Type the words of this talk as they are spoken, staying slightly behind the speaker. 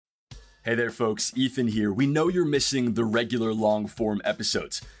Hey there, folks. Ethan here. We know you're missing the regular long-form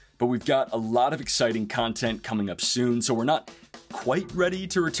episodes, but we've got a lot of exciting content coming up soon, so we're not quite ready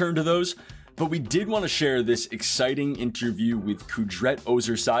to return to those. But we did want to share this exciting interview with Kudret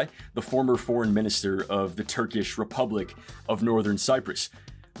Özersay, the former foreign minister of the Turkish Republic of Northern Cyprus.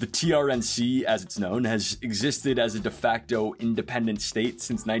 The TRNC, as it's known, has existed as a de facto independent state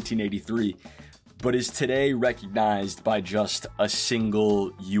since 1983, but is today recognized by just a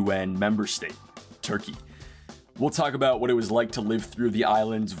single UN member state, Turkey. We'll talk about what it was like to live through the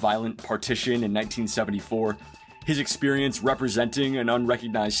island's violent partition in 1974, his experience representing an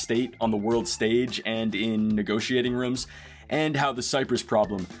unrecognized state on the world stage and in negotiating rooms, and how the Cyprus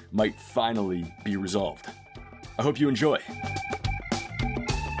problem might finally be resolved. I hope you enjoy.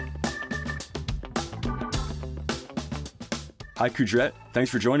 Hi, Kudret. Thanks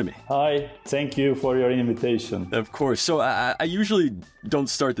for joining me. Hi. Thank you for your invitation. Of course. So I usually don't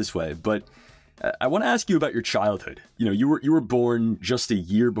start this way, but I want to ask you about your childhood. You were born just a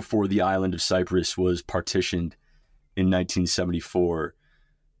year before the island of Cyprus was partitioned in 1974.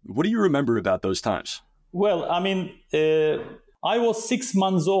 What do you remember about those times? Well, I was 6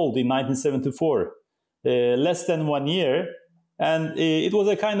 months old in 1974, less than 1 year. And it was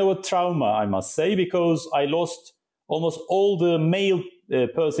a kind of a trauma, I must say, because I lost almost all the male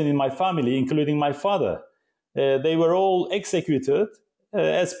person in my family, including my father. They were all executed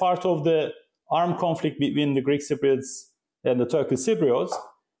as part of the armed conflict between the Greek Cypriots and the Turkish Cypriots.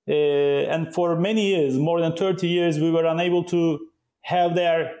 And for many years, more than 30 years, we were unable to have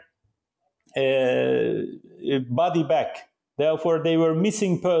their body back. Therefore, they were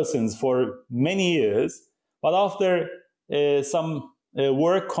missing persons for many years. But after some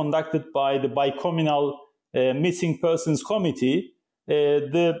work conducted by the Bicommunal Missing Persons Committee,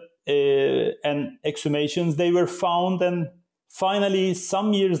 and exhumations, they were found, and finally,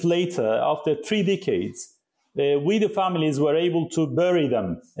 some years later, after 3 decades, we, the families, were able to bury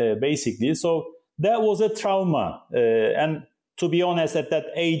them, basically. So that was a trauma. And to be honest, at that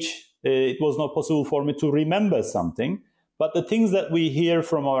age, it was not possible for me to remember something. But the things that we hear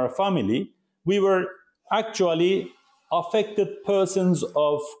from our family, we were actually affected persons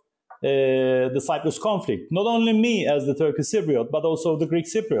of the Cyprus conflict. Not only me as the Turkish Cypriot, but also the Greek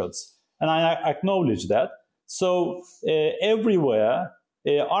Cypriots. And I acknowledge that. So everywhere,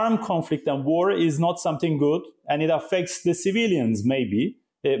 armed conflict and war is not something good, and it affects the civilians, maybe,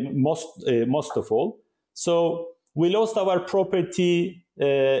 most of all. So we lost our property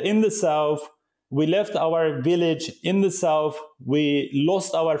in the south. We left our village in the south. We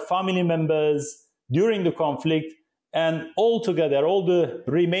lost our family members during the conflict. And altogether, all the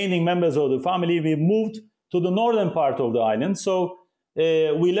remaining members of the family, we moved to the northern part of the island. So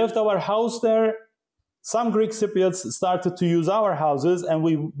we left our house there. Some Greek Cypriots started to use our houses, and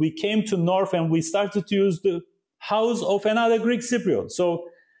we came to north and we started to use the house of another Greek Cypriot. So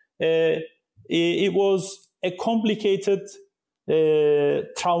it was a complicated,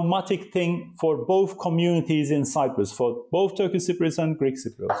 traumatic thing for both communities in Cyprus, for both Turkish Cypriots and Greek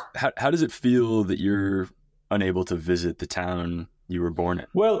Cypriots. How does it feel that you're unable to visit the town you were born in?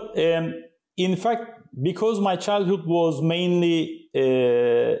 Well, in fact, because my childhood was mainly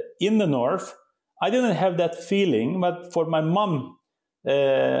in the north, I didn't have that feeling. But for my mom,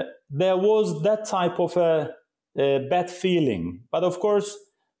 there was that type of a bad feeling. But of course,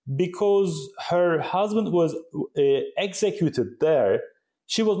 because her husband was executed there,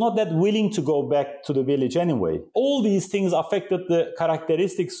 she was not that willing to go back to the village anyway. All these things affected the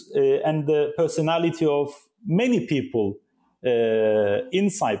characteristics and the personality of many people in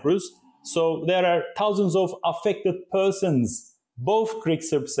Cyprus. So there are thousands of affected persons, both Greek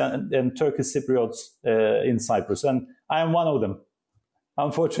Cypriots and Turkish Cypriots in Cyprus. And I am one of them,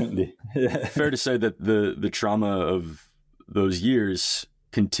 unfortunately. Fair to say that the trauma of those years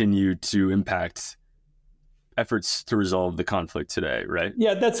continued to impact efforts to resolve the conflict today, right?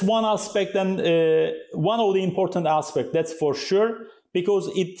 Yeah, that's one aspect, and one of the important aspects, that's for sure,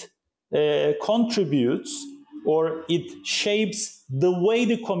 because it contributes or it shapes the way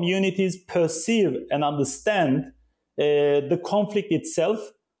the communities perceive and understand the conflict itself,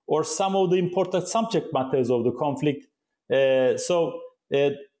 or some of the important subject matters of the conflict. So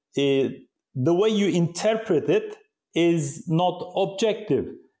the way you interpret it is not objective.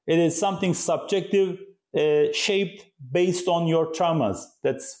 It is something subjective, shaped based on your traumas.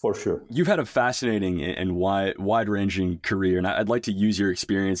 That's for sure. You've had a fascinating and wide-ranging career, and I'd like to use your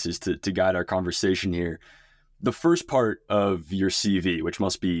experiences to guide our conversation here. The first part of your CV, which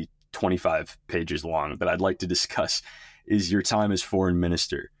must be 25 pages long, that I'd like to discuss, is your time as foreign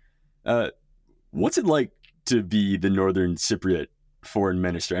minister. What's it like to be the Northern Cypriot foreign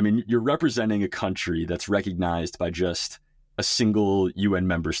minister. I mean, you're representing a country that's recognized by just a single UN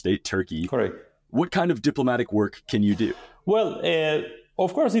member state, Turkey. Correct. What kind of diplomatic work can you do? Well,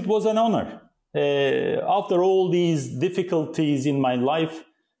 of course, it was an honor. After all these difficulties in my life,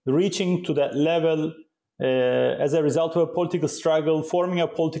 reaching to that level as a result of a political struggle, forming a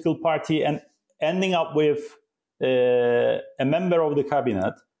political party, and ending up with a member of the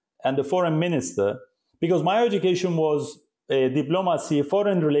cabinet and the foreign minister, because my education was diplomacy,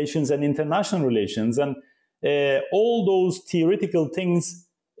 foreign relations, and international relations, and all those theoretical things,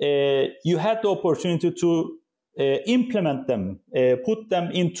 you had the opportunity to implement them, put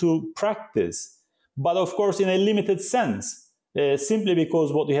them into practice, but of course in a limited sense, simply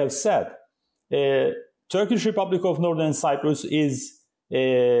because what you have said. Turkish Republic of Northern Cyprus is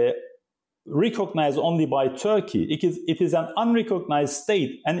recognized only by Turkey. It is an unrecognized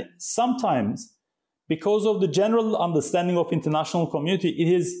state, and sometimes, because of the general understanding of international community, it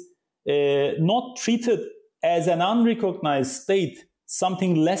is not treated as an unrecognized state,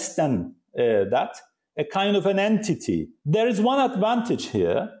 something less than that, a kind of an entity. There is one advantage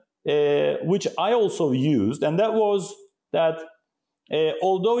here, which I also used, and that was that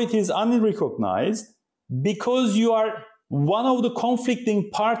although it is unrecognized, because you are one of the conflicting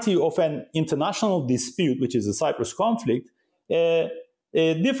party of an international dispute, which is the Cyprus conflict,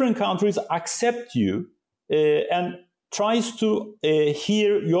 different countries accept you and tries to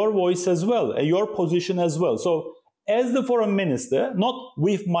hear your voice as well, your position as well. So as the foreign minister, not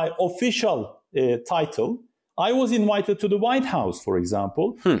with my official title, I was invited to the White House, for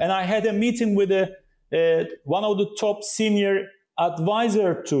example, and I had a meeting with one of the top senior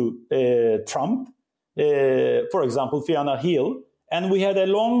advisor to Trump, for example, Fiona Hill, and we had a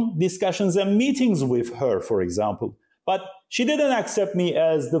long discussions and meetings with her, for example. But she didn't accept me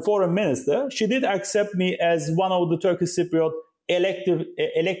as the foreign minister. She did accept me as one of the Turkish Cypriot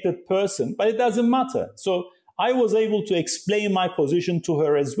elected person, but it doesn't matter. So I was able to explain my position to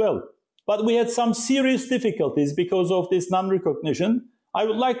her as well. But we had some serious difficulties because of this non-recognition. I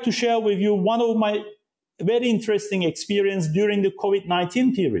would like to share with you one of my very interesting experience during the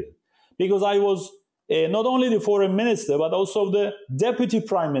COVID-19 period, because I was not only the foreign minister, but also the deputy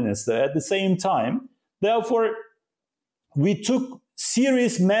prime minister at the same time. Therefore, we took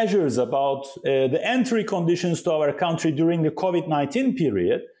serious measures about the entry conditions to our country during the COVID-19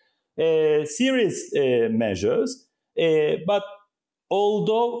 period, serious measures. But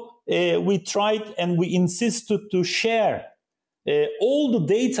although we tried and we insisted to share all the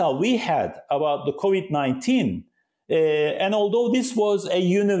data we had about the COVID-19, and although this was a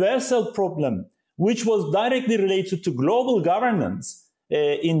universal problem, which was directly related to global governance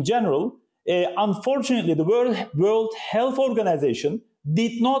in general, unfortunately, the World Health Organization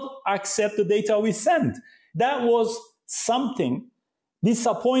did not accept the data we sent. That was something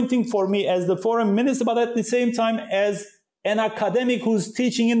disappointing for me as the foreign minister, but at the same time as an academic who's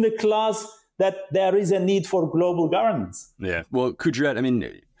teaching in the class that there is a need for global governance. Yeah. Well, Kudret, I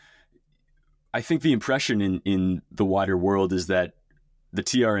mean, I think the impression in the wider world is that the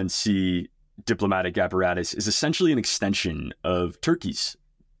TRNC diplomatic apparatus is essentially an extension of Turkey's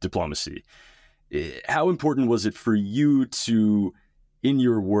diplomacy. How important was it for you to, in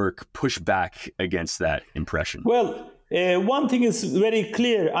your work, push back against that impression? Well, one thing is very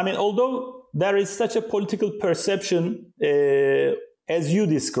clear. I mean, although there is such a political perception as you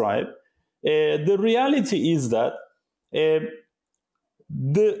describe, the reality is that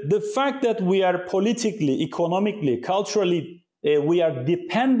the fact that we are politically, economically, culturally, we are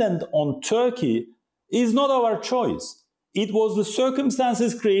dependent on Turkey is not our choice. It was the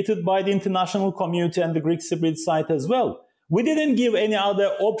circumstances created by the international community and the Greek Cypriot side as well. We didn't give any other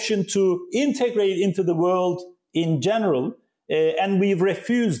option to integrate into the world in general, and we've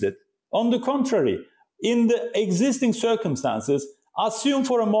refused it. On the contrary, in the existing circumstances, assume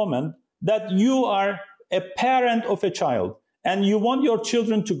for a moment that you are a parent of a child and you want your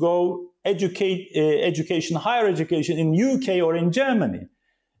children to go higher education in UK or in Germany.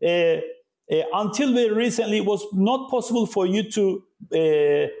 Until very recently, it was not possible for you to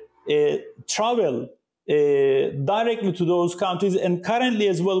travel directly to those countries. And currently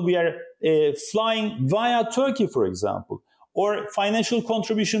as well, we are flying via Turkey, for example, or financial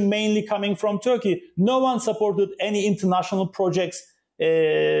contribution mainly coming from Turkey. No one supported any international projects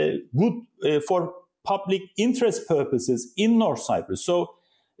good for public interest purposes in North Cyprus. So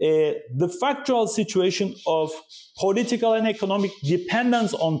the factual situation of political and economic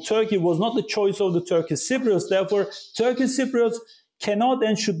dependence on Turkey was not the choice of the Turkish Cypriots. Therefore, Turkish Cypriots cannot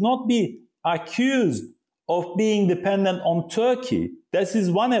and should not be accused of being dependent on Turkey. This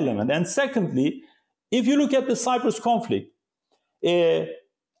is one element. And secondly, if you look at the Cyprus conflict,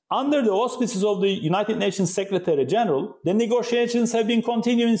 under the auspices of the United Nations Secretary General, the negotiations have been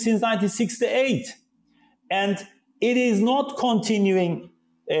continuing since 1968. And it is not continuing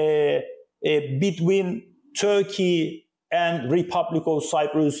between Turkey and Republic of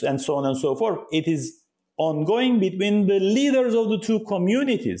Cyprus and so on and so forth. It is ongoing between the leaders of the two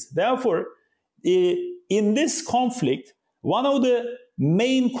communities. Therefore, in this conflict, one of the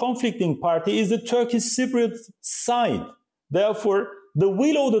main conflicting party is the Turkish Cypriot side. Therefore, the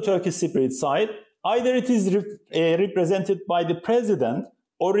will of the Turkish Cypriot side, either it is represented by the president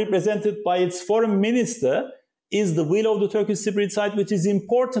or represented by its foreign minister, is the will of the Turkish Cypriot side, which is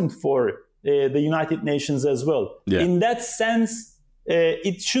important for the United Nations as well. Yeah. In that sense,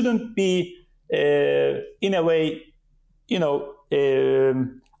 it shouldn't be, in a way,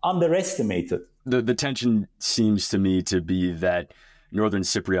 underestimated. The tension seems to me to be that Northern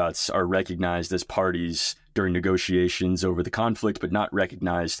Cypriots are recognized as parties during negotiations over the conflict, but not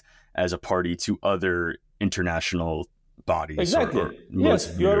recognized as a party to other international bodies. Exactly. Or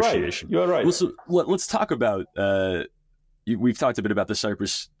yes, you're right. You're right. Well, so let's talk about, we've talked a bit about the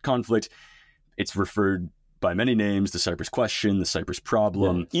Cyprus conflict. It's referred by many names: the Cyprus question, the Cyprus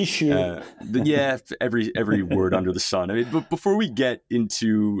problem, issue. Every word under the sun. I mean, but before we get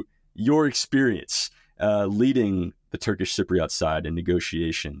into your experience leading the Turkish Cypriot side in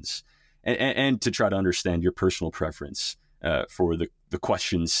negotiations, and to try to understand your personal preference for the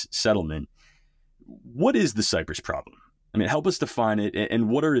question's settlement, what is the Cyprus problem? I mean, help us define it, and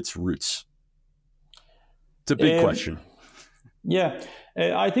what are its roots? It's a big question. Yeah,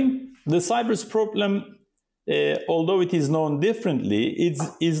 I think the Cyprus problem, although it is known differently,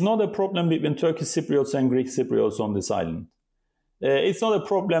 is not a problem between Turkish Cypriots and Greek Cypriots on this island. It's not a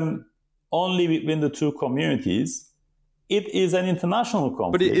problem only between the two communities. It is an international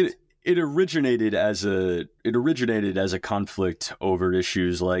conflict. But it originated as a conflict over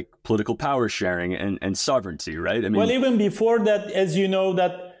issues like political power sharing and sovereignty, right? I mean, well, even before that, as you know,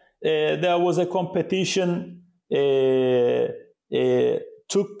 that there was a competition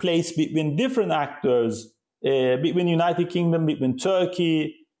took place between different actors, between United Kingdom, between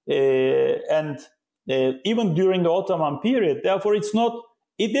Turkey, and even during the Ottoman period. Therefore,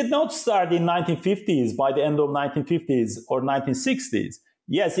 it did not start in 1950s, by the end of 1950s or 1960s.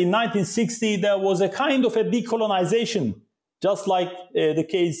 Yes, in 1960, there was a kind of a decolonization, just like the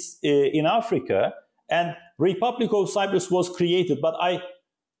case in Africa, and Republic of Cyprus was created. But I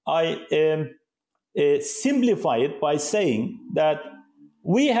simplify it by saying that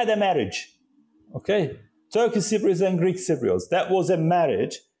we had a marriage, okay? Turkish Cypriots and Greek Cypriots. That was a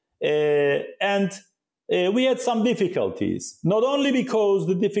marriage, and we had some difficulties, not only because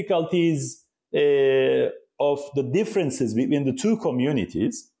the difficulties of the differences between the two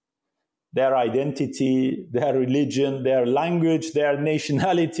communities, their identity, their religion, their language, their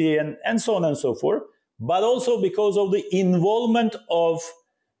nationality, and so on and so forth, but also because of the involvement of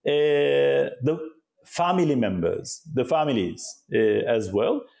the family members, the families as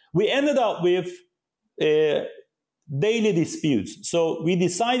well. We ended up with daily disputes. So we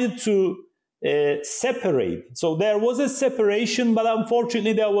decided to separate. So there was a separation, but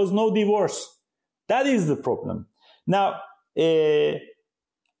unfortunately there was no divorce. That is the problem. Now, after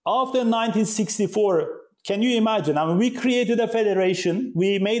 1964, can you imagine? I mean, we created a federation,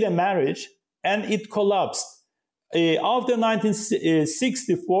 we made a marriage, and it collapsed. After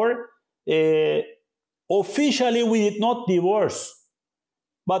 1964, officially we did not divorce,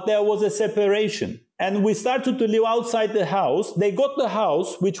 but there was a separation. And we started to live outside the house. They got the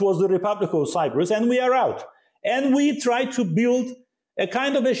house, which was the Republic of Cyprus, and we are out. And we tried to build a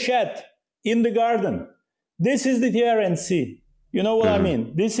kind of a shed in the garden. This is the TRNC. You know what I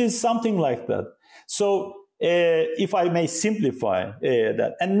mean? This is something like that. So if I may simplify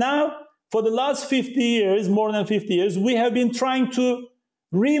that. And now, for the last 50 years, more than 50 years, we have been trying to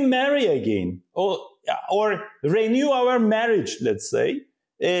remarry again or renew our marriage, let's say,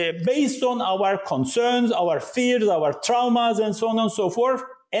 based on our concerns, our fears, our traumas, and so on and so forth.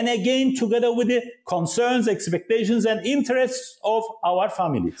 And again, together with the concerns, expectations, and interests of our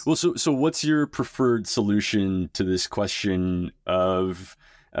families. Well, so what's your preferred solution to this question of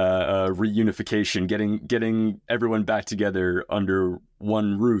reunification, getting everyone back together under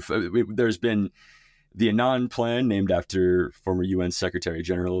one roof? There's been the Annan Plan, named after former UN Secretary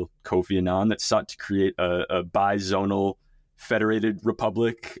General Kofi Annan, that sought to create a bizonal federated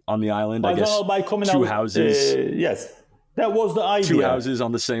republic on the island. I guess two houses. Yes. That was the idea. Two houses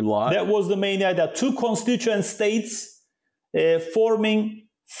on the same lot. That was the main idea. Two constituent states forming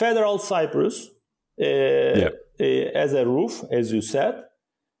federal Cyprus as a roof, as you said.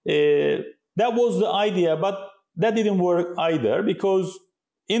 That was the idea. But that didn't work either, because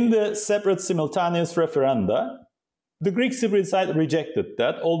in the separate simultaneous referenda, the Greek Cypriot side rejected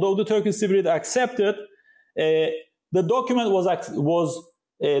that. Although the Turkish Cypriot accepted, the document was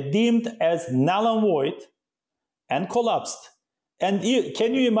deemed as null and void and collapsed. And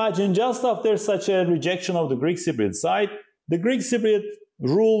can you imagine, just after such a rejection of the Greek Cypriot side, the Greek Cypriot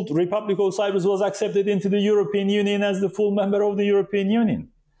ruled Republic of Cyprus was accepted into the European Union as the full member of the European Union.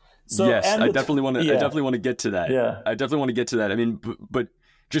 So, yes, I definitely want to get to that. Yeah. I definitely want to get to that. I mean, but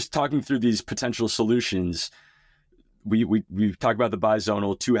just talking through these potential solutions, we talk about the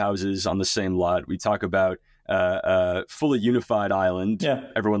bizonal, 2 houses on the same lot. We talk about fully unified island,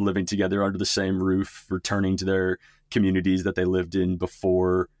 everyone living together under the same roof, returning to their communities that they lived in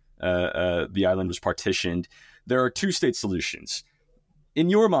before the island was partitioned. There are 2-state solutions. In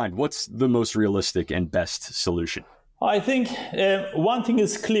your mind, what's the most realistic and best solution? I think one thing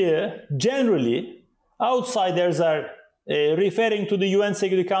is clear. Generally, outsiders are referring to the UN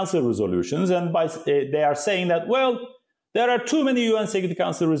Security Council resolutions, and they are saying that, well, there are too many UN Security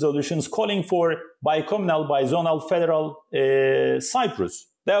Council resolutions calling for bicommunal, bizonal, federal Cyprus.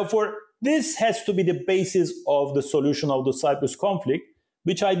 Therefore, this has to be the basis of the solution of the Cyprus conflict,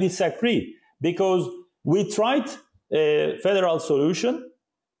 which I disagree, because we tried a federal solution,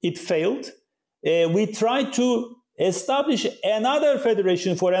 it failed. We tried to establish another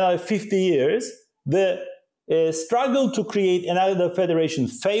federation for another 50 years. The struggle to create another federation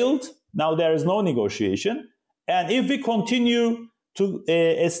failed. Now there is no negotiation. And if we continue to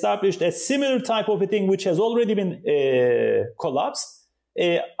establish a similar type of a thing which has already been collapsed,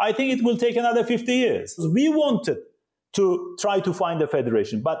 I think it will take another 50 years. We wanted to try to find a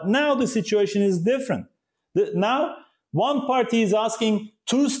federation, but now the situation is different. Now one party is asking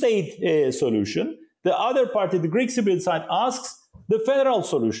 2-state solution. The other party, the Greek Cypriot side, asks the federal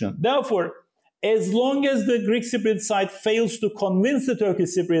solution. Therefore, as long as the Greek Cypriot side fails to convince the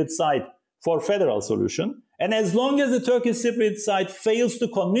Turkish Cypriot side for federal solution, and as long as the Turkish Cypriot side fails to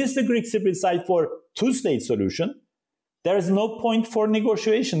convince the Greek Cypriot side for 2-state solution, there is no point for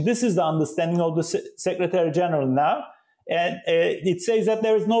negotiation. This is the understanding of the Secretary General now. And it says that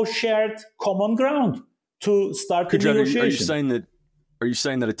there is no shared common ground to start the negotiation. Are you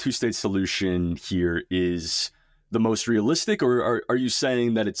saying that a 2-state solution here is the most realistic, or are you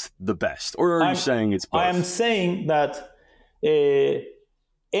saying that it's the best? Or are you saying it's both? I'm saying that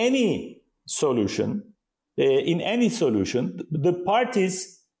any solution, in any solution, the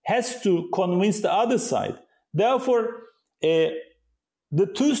parties has to convince the other side. Therefore, the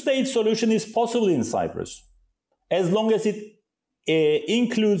 2-state solution is possible in Cyprus, as long as it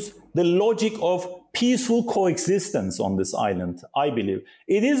includes the logic of peaceful coexistence on this island, I believe.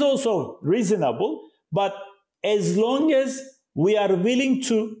 It is also reasonable, but as long as we are willing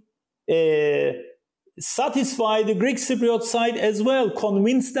to satisfy the Greek Cypriot side as well,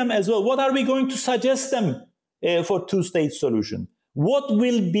 convince them as well. What are we going to suggest them for 2-state solution? What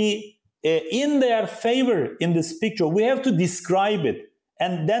will be in their favor in this picture? We have to describe it,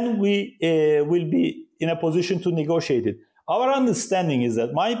 and then we will be in a position to negotiate it. Our understanding is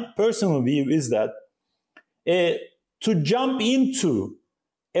that, my personal view is that to jump into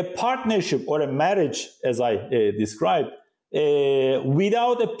a partnership or a marriage, as I described,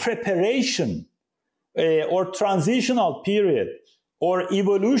 without a preparation or transitional period or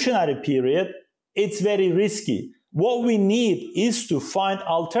evolutionary period, it's very risky. What we need is to find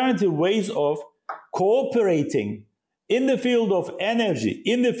alternative ways of cooperating in the field of energy,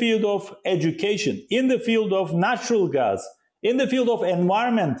 in the field of education, in the field of natural gas, in the field of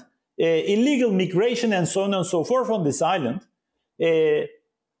environment, illegal migration, and so on and so forth on this island.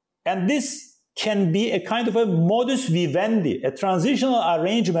 And this can be a kind of a modus vivendi, a transitional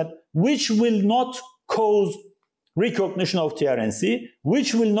arrangement which will not cause recognition of TRNC,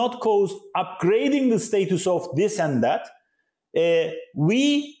 which will not cause upgrading the status of this and that.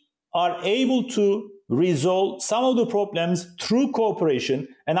 We are able to resolve some of the problems through cooperation,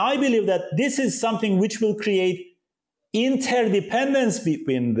 and I believe that this is something which will create interdependence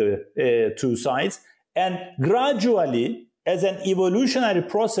between the two sides, and gradually, as an evolutionary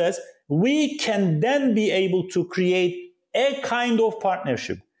process, we can then be able to create a kind of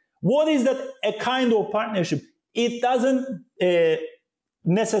partnership. What is that a kind of partnership? It doesn't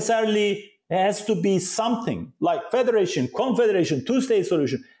necessarily has to be something like federation, confederation, 2-state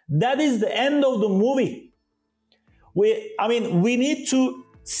solution. That is the end of the movie. We need to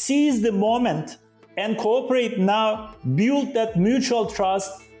seize the moment and cooperate now, build that mutual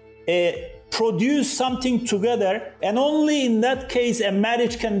trust, produce something together, and only in that case a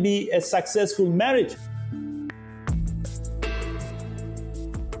marriage can be a successful marriage.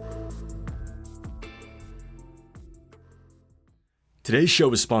 Today's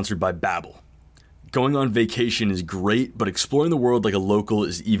show is sponsored by Babbel. Going on vacation is great, but exploring the world like a local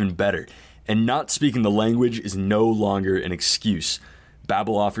is even better. And not speaking the language is no longer an excuse.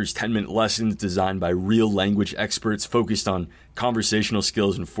 Babbel offers 10-minute lessons designed by real language experts focused on conversational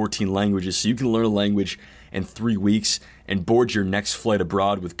skills in 14 languages, so you can learn a language in 3 weeks and board your next flight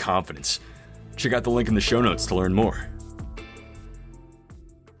abroad with confidence. Check out the link in the show notes to learn more.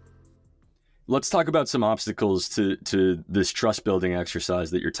 Let's talk about some obstacles to this trust-building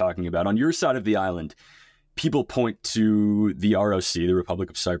exercise that you're talking about. On your side of the island, people point to the ROC, the Republic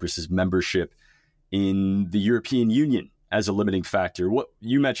of Cyprus's membership in the European Union as a limiting factor. What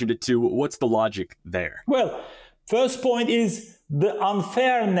you mentioned it too. What's the logic there? Well, first point is the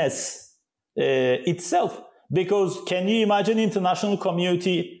unfairness itself. Because can you imagine international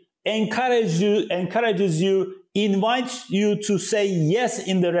community encourages you, invites you to say yes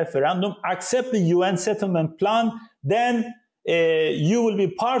in the referendum, accept the UN settlement plan, then you will be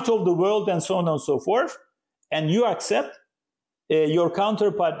part of the world and so on and so forth. And you accept, your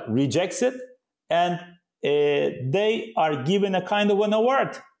counterpart rejects it, and they are given a kind of an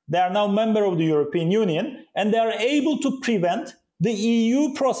award. They are now member of the European Union, and they are able to prevent the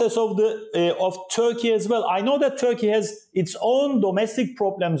EU process of Turkey as well. I know that Turkey has its own domestic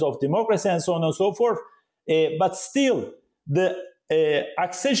problems of democracy and so on and so forth, but still, the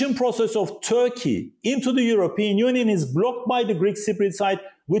accession process of Turkey into the European Union is blocked by the Greek Cypriot side,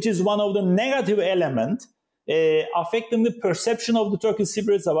 which is one of the negative elements affecting the perception of the Turkish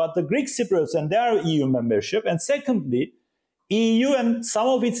Cypriots about the Greek Cypriots and their EU membership. And secondly, EU and some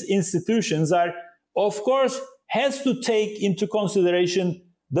of its institutions are, of course, has to take into consideration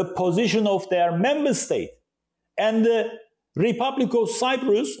the position of their member state. And the Republic of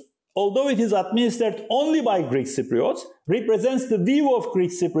Cyprus, although it is administered only by Greek Cypriots, represents the view of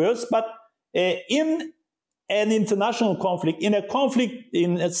Greek Cypriots, but in an international conflict, in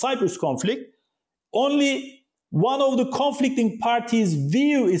a Cyprus conflict, only one of the conflicting parties'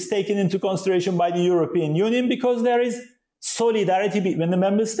 view is taken into consideration by the European Union because there is solidarity between the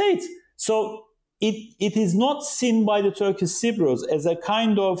member states. So it is not seen by the Turkish Cypriots as a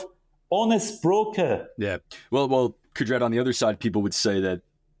kind of honest broker. Yeah. Well, Kudret, on the other side, people would say that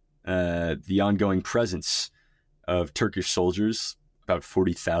the ongoing presence of Turkish soldiers, about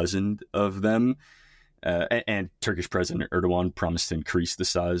 40,000 of them, and Turkish President Erdogan promised to increase the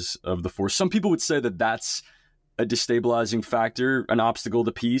size of the force. Some people would say that that's a destabilizing factor, an obstacle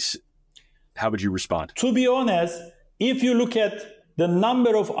to peace. How would you respond? To be honest, if you look at the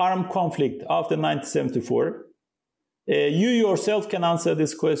number of armed conflict after 1974, you yourself can answer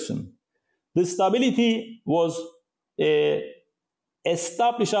this question. The stability was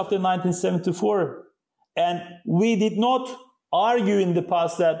established after 1974, and we did not argue in the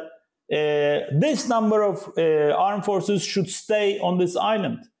past that this number of armed forces should stay on this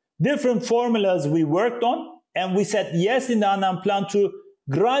island. Different formulas we worked on, and we said yes in the Annan plan to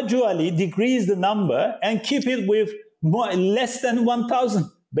gradually decrease the number and keep it with less than 1,000,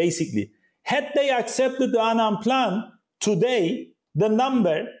 basically. Had they accepted the Annan plan today, the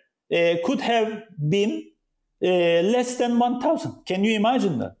number could have been less than 1,000. Can you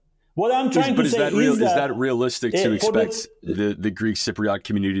imagine that? What I'm trying to say is that realistic to expect the Greek Cypriot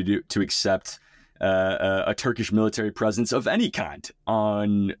community to accept a Turkish military presence of any kind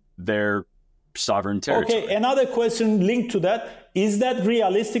on their sovereign territory? Okay, another question linked to that. Is that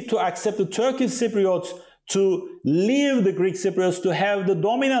realistic to accept the Turkish Cypriots to leave the Greek Cypriots to have the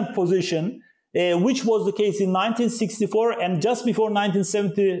dominant position, which was the case in 1964 and just before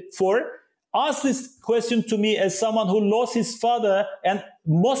 1974? Ask this question to me as someone who lost his father and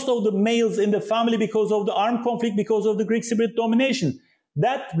most of the males in the family because of the armed conflict, because of the Greek Cypriot domination.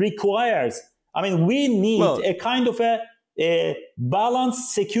 That requires, we need a kind of a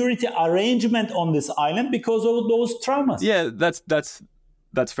balanced security arrangement on this island because of those traumas. Yeah,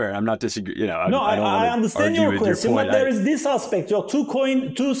 that's fair. I'm not disagreeing. I understand your question, but there is this aspect.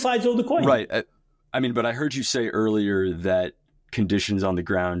 Two sides of the coin. Right. But I heard you say earlier that conditions on the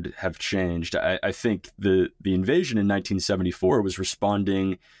ground have changed. I think the invasion in 1974 was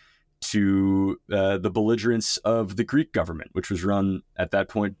responding to the belligerence of the Greek government, which was run at that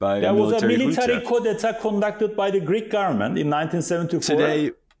point by a military junta. There was a military coup d'etat conducted by the Greek government in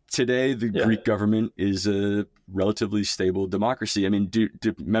 1974. Today, the Greek government is a relatively stable democracy. Do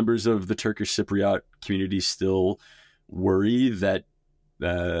members of the Turkish Cypriot community still worry that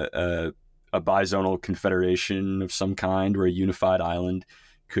a bizonal confederation of some kind or a unified island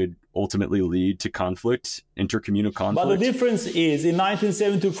could ultimately lead to conflict, intercommunal conflict? But the difference is, in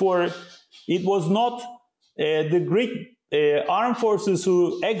 1974, it was not the Greek armed forces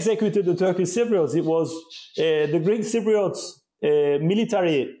who executed the Turkish Cypriots. It was the Greek Cypriots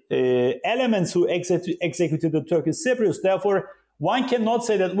military elements who executed the Turkish Cypriots. Therefore, one cannot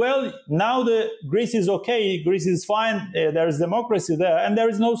say that, well, now Greece is okay, Greece is fine, there is democracy there, and there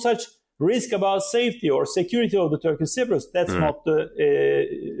is no such risk about safety or security of the Turkish Cypriots. That's not the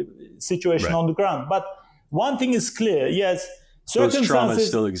situation on the ground. But one thing is clear, yes, those traumas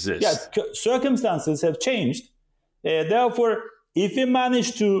still exist. Yes, circumstances have changed. Therefore, if we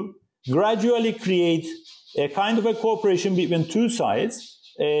manage to gradually create a kind of a cooperation between two sides,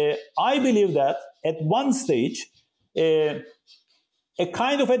 I believe that at one stage, a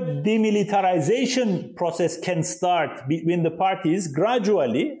kind of a demilitarization process can start between the parties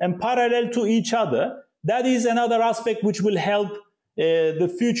gradually and parallel to each other. That is another aspect which will help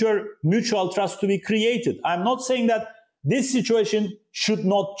the future mutual trust to be created. I'm not saying that this situation should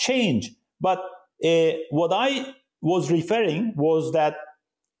not change, but what I was referring was that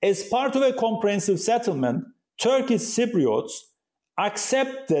as part of a comprehensive settlement, Turkish Cypriots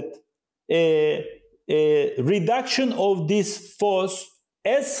accepted a reduction of this force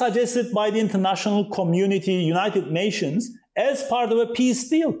as suggested by the international community, United Nations, as part of a peace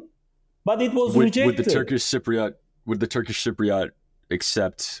deal. But it was rejected. Would the Turkish Cypriot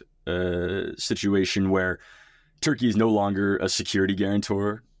accept a situation where Turkey is no longer a security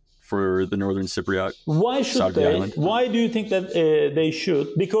guarantor for the Northern Cypriot? Why should they? Why do you think that they should?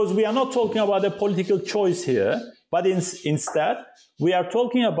 Because we are not talking about a political choice here, but instead we are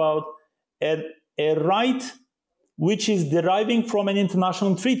talking about a right which is deriving from an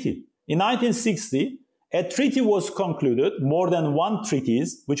international treaty. In 1960, a treaty was concluded, more than one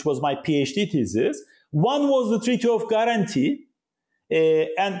treaties, which was my PhD thesis. One was the Treaty of Guarantee,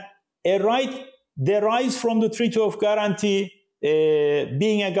 and a right derives from the Treaty of Guarantee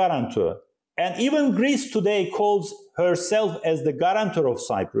being a guarantor. And even Greece today calls herself as the guarantor of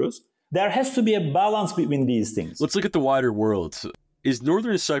Cyprus. There has to be a balance between these things. Let's look at the wider world. Is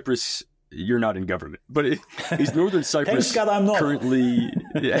Northern Cyprus... You're not in government, but is Northern Cyprus God, I'm not. currently?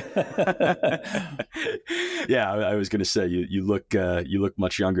 Yeah, yeah. I was going to say you look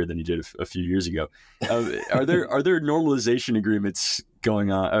much younger than you did a few years ago. Are there normalization agreements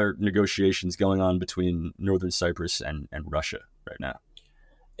going on or negotiations going on between Northern Cyprus and Russia right now?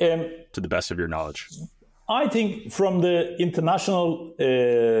 To the best of your knowledge, I think from the international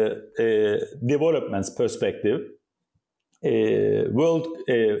developments perspective, world.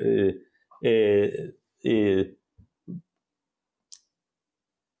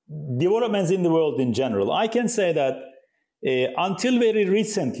 Developments in the world in general, I can say that until very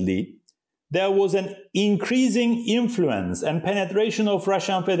recently, there was an increasing influence and penetration of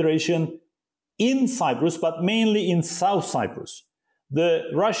Russian Federation in Cyprus, but mainly in South Cyprus. The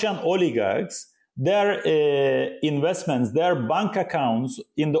Russian oligarchs, their investments, their bank accounts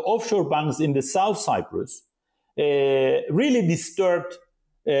in the offshore banks in the South Cyprus really disturbed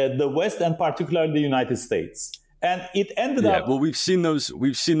the West and particularly the United States, and it ended up. Well, we've seen those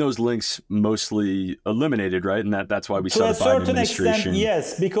links mostly eliminated, right? And that's why we saw the Biden administration. To a certain extent,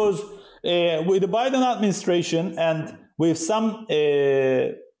 yes, because with the Biden administration and with some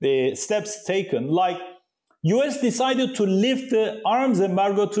steps taken, like U.S. decided to lift the arms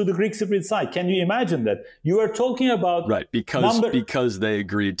embargo to the Greek Cypriot side. Can you imagine that? You are talking about because they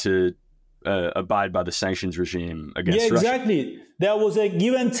agreed to abide by the sanctions regime against Russia. Exactly. There was a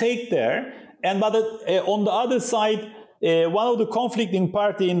give and take there. And but on the other side, one of the conflicting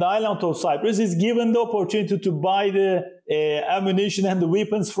party in the island of Cyprus is given the opportunity to buy the ammunition and the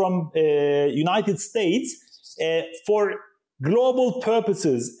weapons from United States for global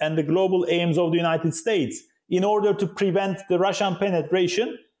purposes and the global aims of the United States. In order to prevent the Russian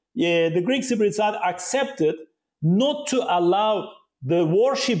penetration, the Greek Cypriot side accepted not to allow the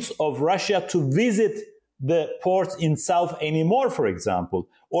warships of Russia to visit the ports in South anymore, for example.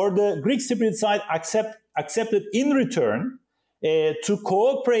 Or the Greek Cypriot side accepted in return to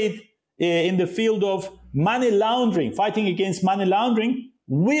cooperate in the field of money laundering, fighting against money laundering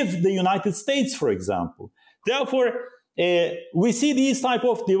with the United States, for example. Therefore, we see these type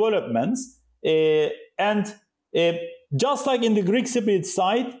of developments, and just like in the Greek Cypriot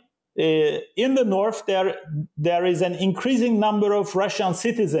side, in the north, there is an increasing number of Russian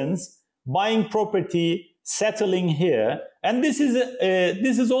citizens buying property, settling here, and this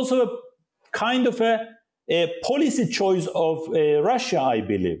is also a kind of a policy choice of Russia, I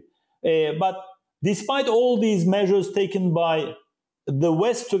believe. But despite all these measures taken by the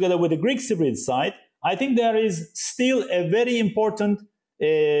West together with the Greek Cypriot side, I think there is still a very important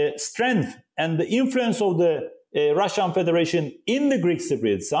strength and the influence of the Russian Federation in the Greek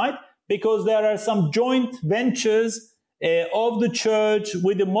Cypriot side, because there are some joint ventures of the church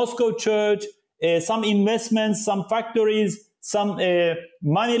with the Moscow church, some investments, some factories some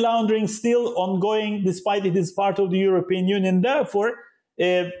money laundering still ongoing, despite it is part of the European Union. Therefore,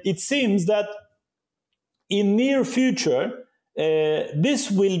 it seems that in near future, this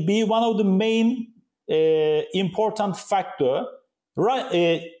will be one of the main important factor.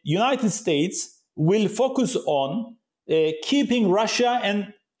 United States will focus on keeping Russia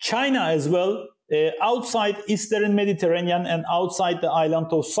and China as well outside Eastern Mediterranean and outside the island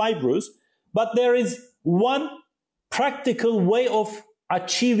of Cyprus. But there is one practical way of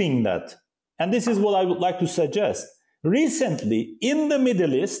achieving that. And this is what I would like to suggest. Recently, in the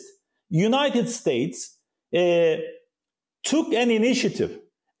Middle East, United States took an initiative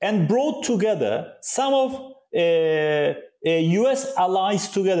and brought together some of US allies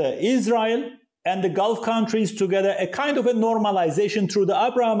together, Israel and the Gulf countries together, a kind of a normalization through the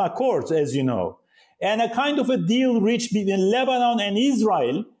Abraham Accords, as you know, and a kind of a deal reached between Lebanon and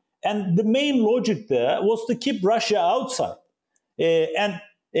Israel. And the main logic there was to keep Russia outside and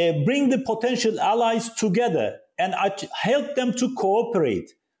bring the potential allies together and help them to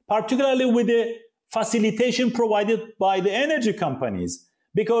cooperate, particularly with the facilitation provided by the energy companies,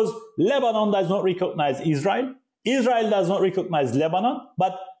 because Lebanon does not recognize Israel. Israel does not recognize Lebanon,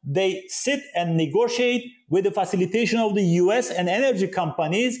 but they sit and negotiate with the facilitation of the US and energy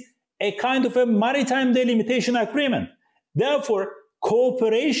companies a kind of a maritime delimitation agreement. Therefore,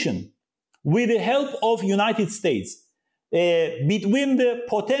 cooperation with the help of United States between the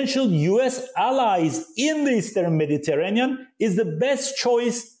potential US allies in the Eastern Mediterranean is the best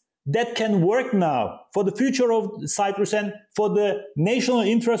choice that can work now for the future of Cyprus and for the national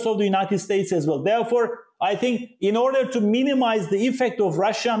interest of the United States as well. Therefore, I think in order to minimize the effect of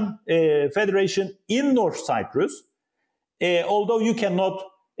Russian Federation in North Cyprus, although you cannot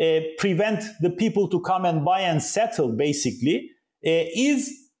prevent the people to come and buy and settle, basically,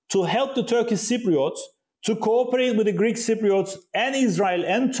 is to help the Turkish Cypriots to cooperate with the Greek Cypriots and Israel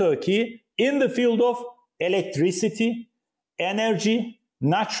and Turkey in the field of electricity, energy,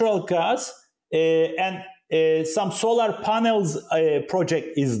 natural gas, and some solar panels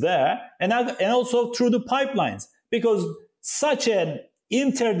project is there, and also through the pipelines, because such an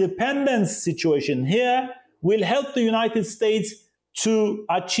interdependence situation here will help the United States to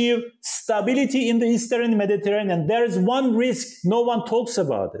achieve stability in the Eastern Mediterranean. There is one risk, no one talks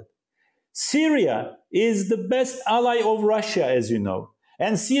about it. Syria is the best ally of Russia, as you know.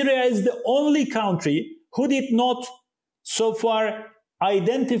 And Syria is the only country who did not so far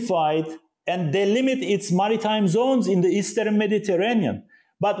identified and delimit its maritime zones in the Eastern Mediterranean.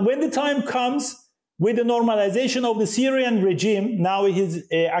 But when the time comes, with the normalization of the Syrian regime, now it is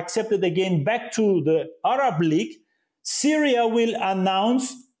accepted again back to the Arab League, Syria will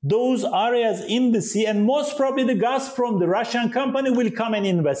announce those areas in the sea, and most probably the Gazprom, the Russian company, will come and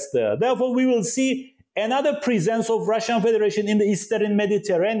invest there. Therefore, we will see another presence of Russian Federation in the Eastern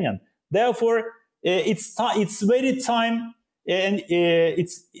Mediterranean. Therefore, it's very time and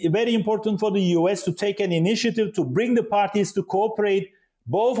it's very important for the US to take an initiative to bring the parties to cooperate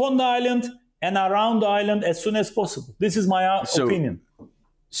both on the island and around the island as soon as possible. This is my opinion.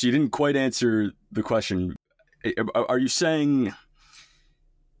 So you didn't quite answer the question. Are you saying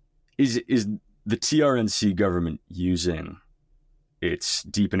is the TRNC government using its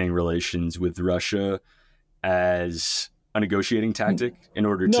deepening relations with Russia as a negotiating tactic in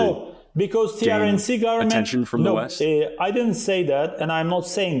order to because TRNC government attention from the West? I didn't say that, and I'm not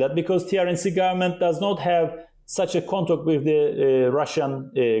saying that, because TRNC government does not have such a contact with the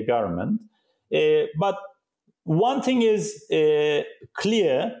Russian government. But one thing is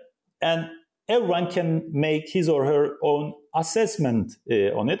clear, and everyone can make his or her own assessment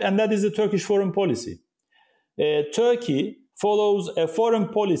on it, and that is the Turkish foreign policy. Turkey follows a foreign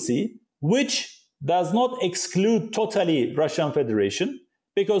policy which does not exclude totally Russian Federation,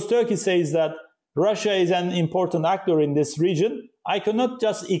 because Turkey says that Russia is an important actor in this region. I cannot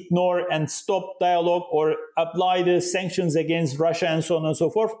just ignore and stop dialogue or apply the sanctions against Russia and so on and so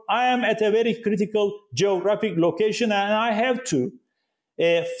forth. I am at a very critical geographic location, and I have to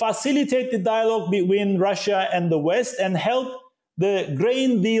facilitate the dialogue between Russia and the West and help the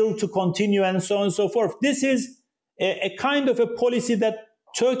grain deal to continue and so on and so forth. This is a kind of a policy that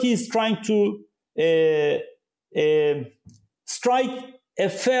Turkey is trying to strike a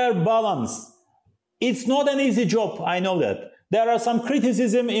fair balance. It's not an easy job, I know that. There are some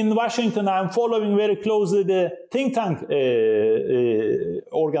criticism in Washington. I'm following very closely the think tank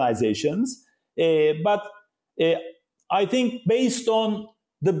organizations. But I think based on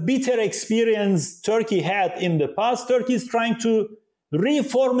the bitter experience Turkey had in the past, Turkey is trying to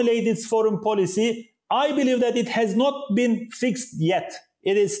reformulate its foreign policy. I believe that it has not been fixed yet.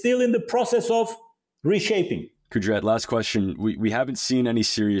 It is still in the process of reshaping. Kudret, last question. We haven't seen any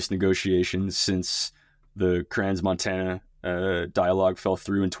serious negotiations since the Crans-Montana dialogue fell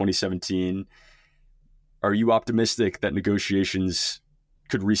through in 2017. Are you optimistic that negotiations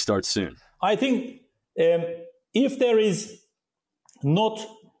could restart soon? I think if there is not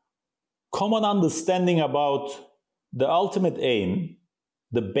common understanding about the ultimate aim,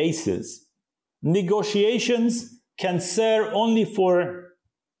 the basis, negotiations can serve only for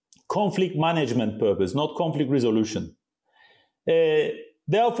conflict management purpose, not conflict resolution.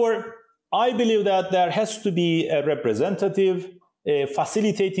 Therefore, I believe that there has to be a representative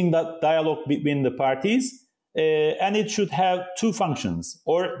facilitating that dialogue between the parties, and it should have two functions,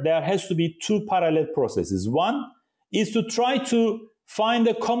 or there has to be two parallel processes. One is to try to find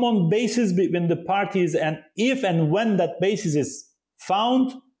a common basis between the parties, and if and when that basis is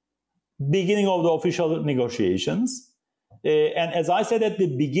found, beginning of the official negotiations. And as I said at the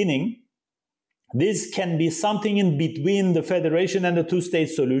beginning, this can be something in between the federation and the two-state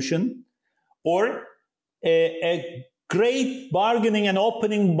solution, or a great bargaining and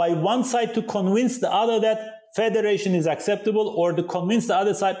opening by one side to convince the other that federation is acceptable, or to convince the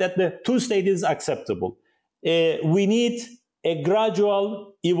other side that the two-state is acceptable. We need a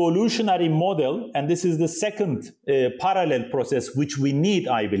gradual evolutionary model, and this is the second parallel process which we need,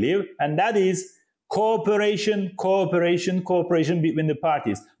 I believe, and that is cooperation between the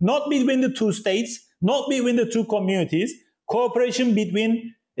parties. Not between the two states, not between the two communities, cooperation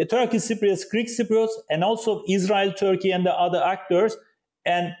between Turkish Cypriots, Greek Cypriots, and also Israel, Turkey, and the other actors.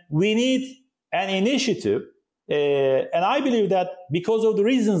 And we need an initiative. And I believe that because of the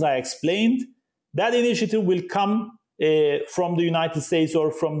reasons I explained, that initiative will come from the United States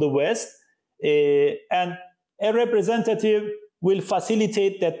or from the West. And a representative will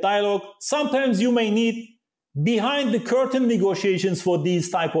facilitate that dialogue. Sometimes you may need behind the curtain negotiations for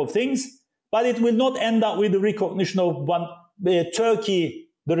these type of things, but it will not end up with the recognition of one Turkey,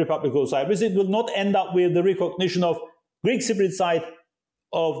 the Republic of Cyprus. It will not end up with the recognition of Greek Cypriot side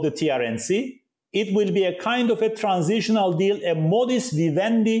of the TRNC. It will be a kind of a transitional deal, a modus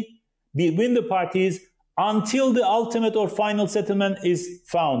vivendi between the parties until the ultimate or final settlement is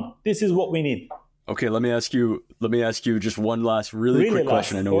found. This is what we need. Okay, let me ask you just one last really quick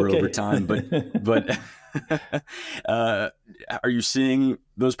question. I know we're over time, but are you seeing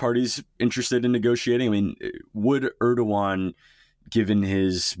those parties interested in negotiating? I mean, would Erdogan, given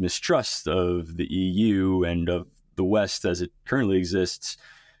his mistrust of the EU and of the West as it currently exists,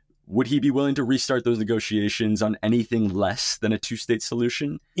 would he be willing to restart those negotiations on anything less than a two-state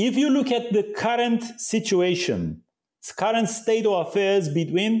solution? If you look at the current situation, current state of affairs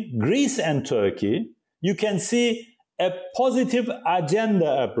between Greece and Turkey, you can see a positive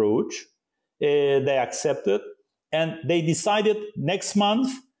agenda approach they accepted, and they decided next month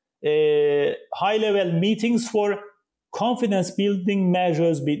high-level meetings for confidence-building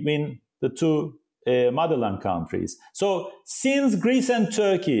measures between the two motherland countries. So since Greece and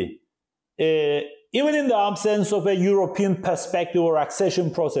Turkey, even in the absence of a European perspective or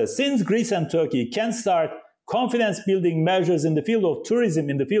accession process, since Greece and Turkey can start confidence-building measures in the field of tourism,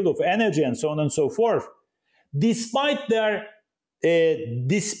 in the field of energy, and so on and so forth, despite their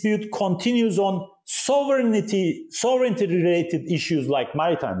dispute continues on sovereignty-related issues like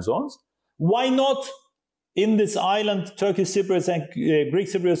maritime zones, why not in this island, Turkish Cypriots and Greek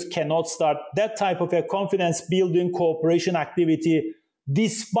Cypriots cannot start that type of a confidence-building cooperation activity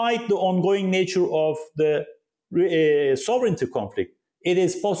despite the ongoing nature of the sovereignty conflict? It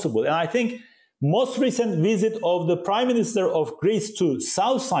is possible. And I think most recent visit of the Prime Minister of Greece to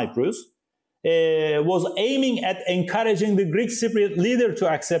South Cyprus was aiming at encouraging the Greek Cypriot leader to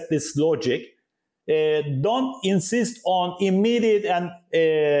accept this logic. Don't insist on immediate and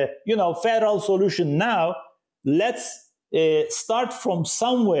federal solution now. Let's start from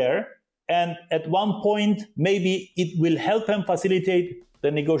somewhere, and at one point maybe it will help and facilitate the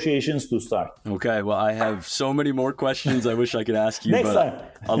negotiations to start. Okay, well, I have so many more questions I wish I could ask you, Next time.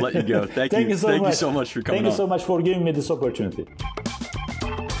 I'll let you go. Thank you so much for coming on. Thank you so much for giving me this opportunity.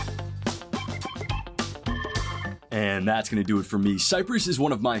 And that's going to do it for me. Cyprus is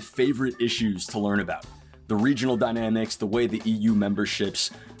one of my favorite issues to learn about. The regional dynamics, the way the EU memberships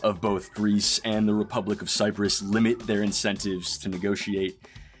of both Greece and the Republic of Cyprus limit their incentives to negotiate,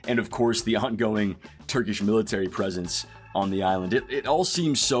 and of course the ongoing Turkish military presence on the island. It all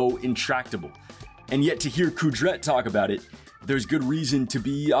seems so intractable. And yet to hear Kudret talk about it, there's good reason to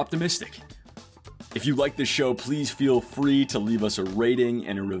be optimistic. If you like this show, please feel free to leave us a rating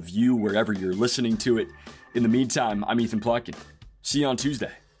and a review wherever you're listening to it. In the meantime, I'm Ethan Plotkin. See you on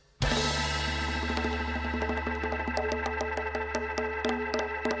Tuesday.